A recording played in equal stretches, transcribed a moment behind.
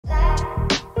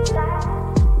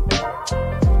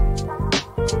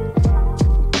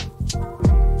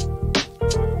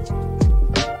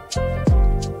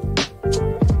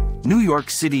York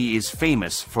City is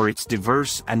famous for its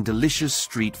diverse and delicious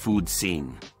street food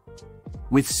scene.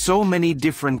 With so many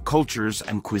different cultures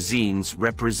and cuisines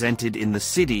represented in the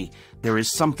city, there is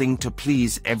something to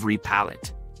please every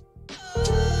palate.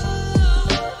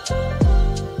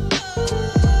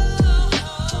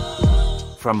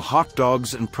 From hot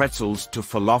dogs and pretzels to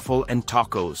falafel and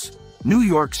tacos, New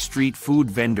York street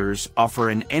food vendors offer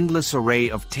an endless array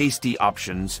of tasty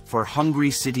options for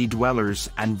hungry city dwellers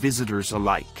and visitors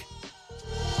alike.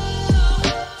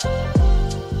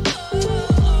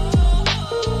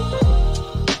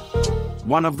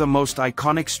 One of the most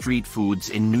iconic street foods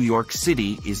in New York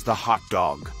City is the hot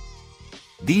dog.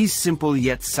 These simple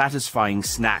yet satisfying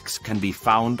snacks can be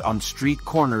found on street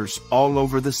corners all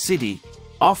over the city,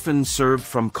 often served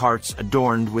from carts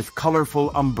adorned with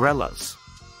colorful umbrellas.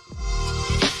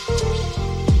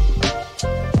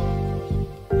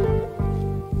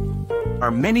 There are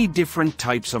many different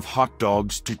types of hot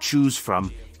dogs to choose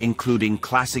from, including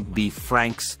classic beef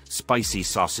franks, spicy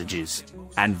sausages,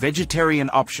 and vegetarian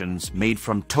options made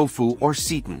from tofu or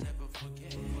seitan.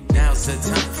 Now's the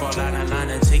time, fall out of line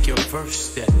and take your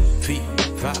first step.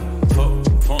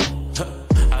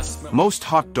 Most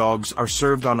hot dogs are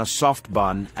served on a soft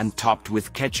bun and topped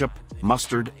with ketchup,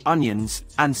 mustard, onions,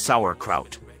 and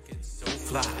sauerkraut.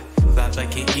 Fly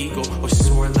like an eagle or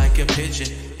soar like a pigeon.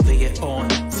 Lay it on,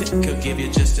 could give you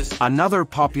just a... Another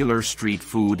popular street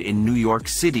food in New York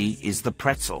City is the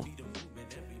pretzel.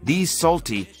 These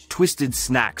salty, twisted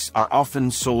snacks are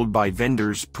often sold by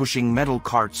vendors pushing metal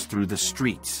carts through the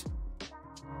streets.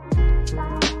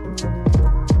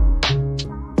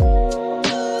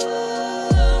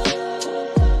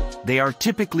 They are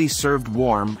typically served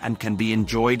warm and can be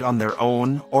enjoyed on their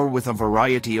own or with a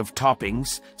variety of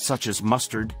toppings, such as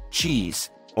mustard, cheese,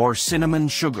 or cinnamon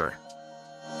sugar.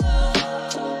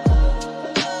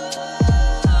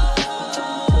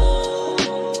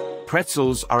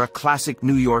 Pretzels are a classic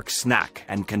New York snack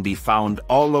and can be found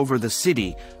all over the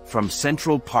city, from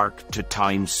Central Park to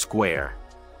Times Square.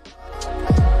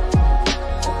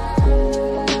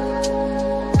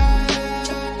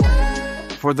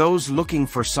 For those looking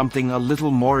for something a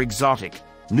little more exotic,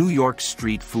 New York's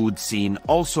street food scene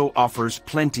also offers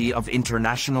plenty of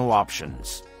international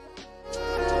options.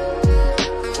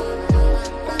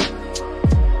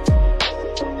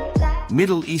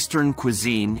 Middle Eastern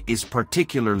cuisine is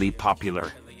particularly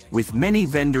popular, with many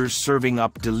vendors serving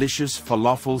up delicious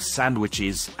falafel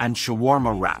sandwiches and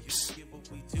shawarma wraps.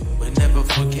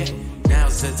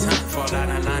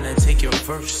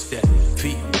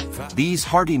 These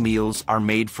hearty meals are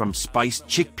made from spiced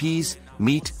chickpeas,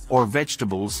 meat, or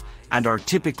vegetables, and are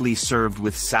typically served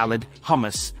with salad,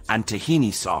 hummus, and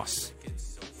tahini sauce.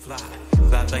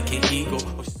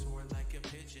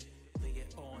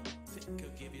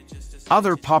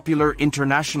 Other popular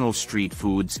international street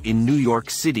foods in New York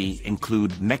City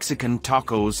include Mexican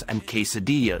tacos and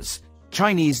quesadillas,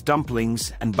 Chinese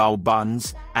dumplings and bao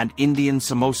buns, and Indian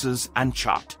samosas and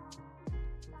chaat.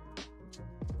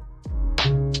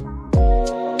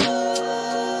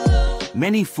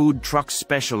 Many food trucks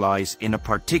specialize in a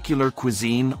particular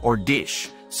cuisine or dish,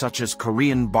 such as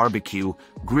Korean barbecue,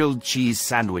 grilled cheese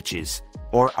sandwiches,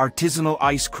 or artisanal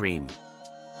ice cream.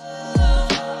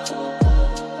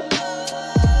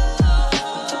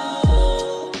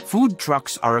 Food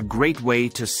trucks are a great way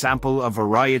to sample a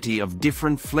variety of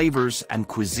different flavors and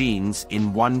cuisines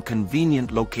in one convenient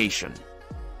location.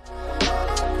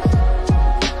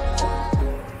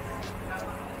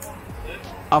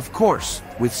 Of course,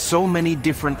 with so many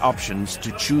different options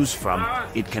to choose from,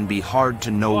 it can be hard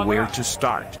to know where to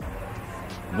start.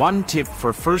 One tip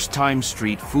for first-time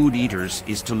street food eaters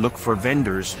is to look for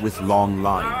vendors with long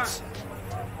lines.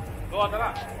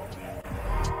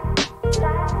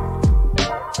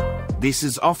 This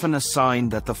is often a sign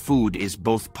that the food is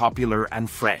both popular and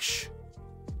fresh.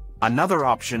 Another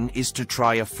option is to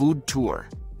try a food tour,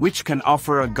 which can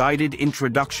offer a guided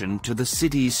introduction to the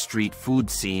city's street food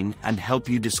scene and help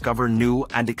you discover new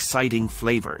and exciting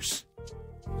flavors.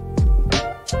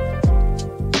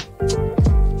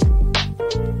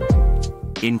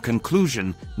 In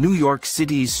conclusion, New York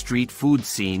City's street food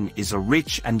scene is a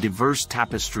rich and diverse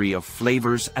tapestry of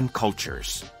flavors and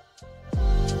cultures.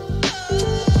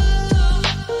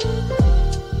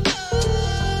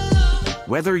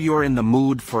 Whether you're in the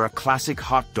mood for a classic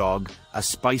hot dog, a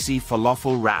spicy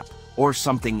falafel wrap, or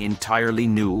something entirely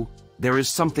new, there is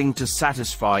something to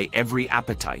satisfy every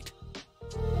appetite.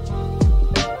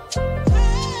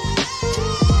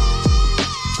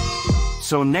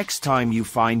 So next time you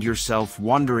find yourself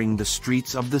wandering the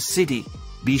streets of the city,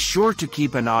 Be sure to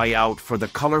keep an eye out for the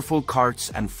colorful carts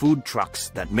and food trucks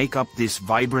that make up this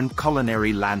vibrant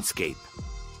culinary landscape.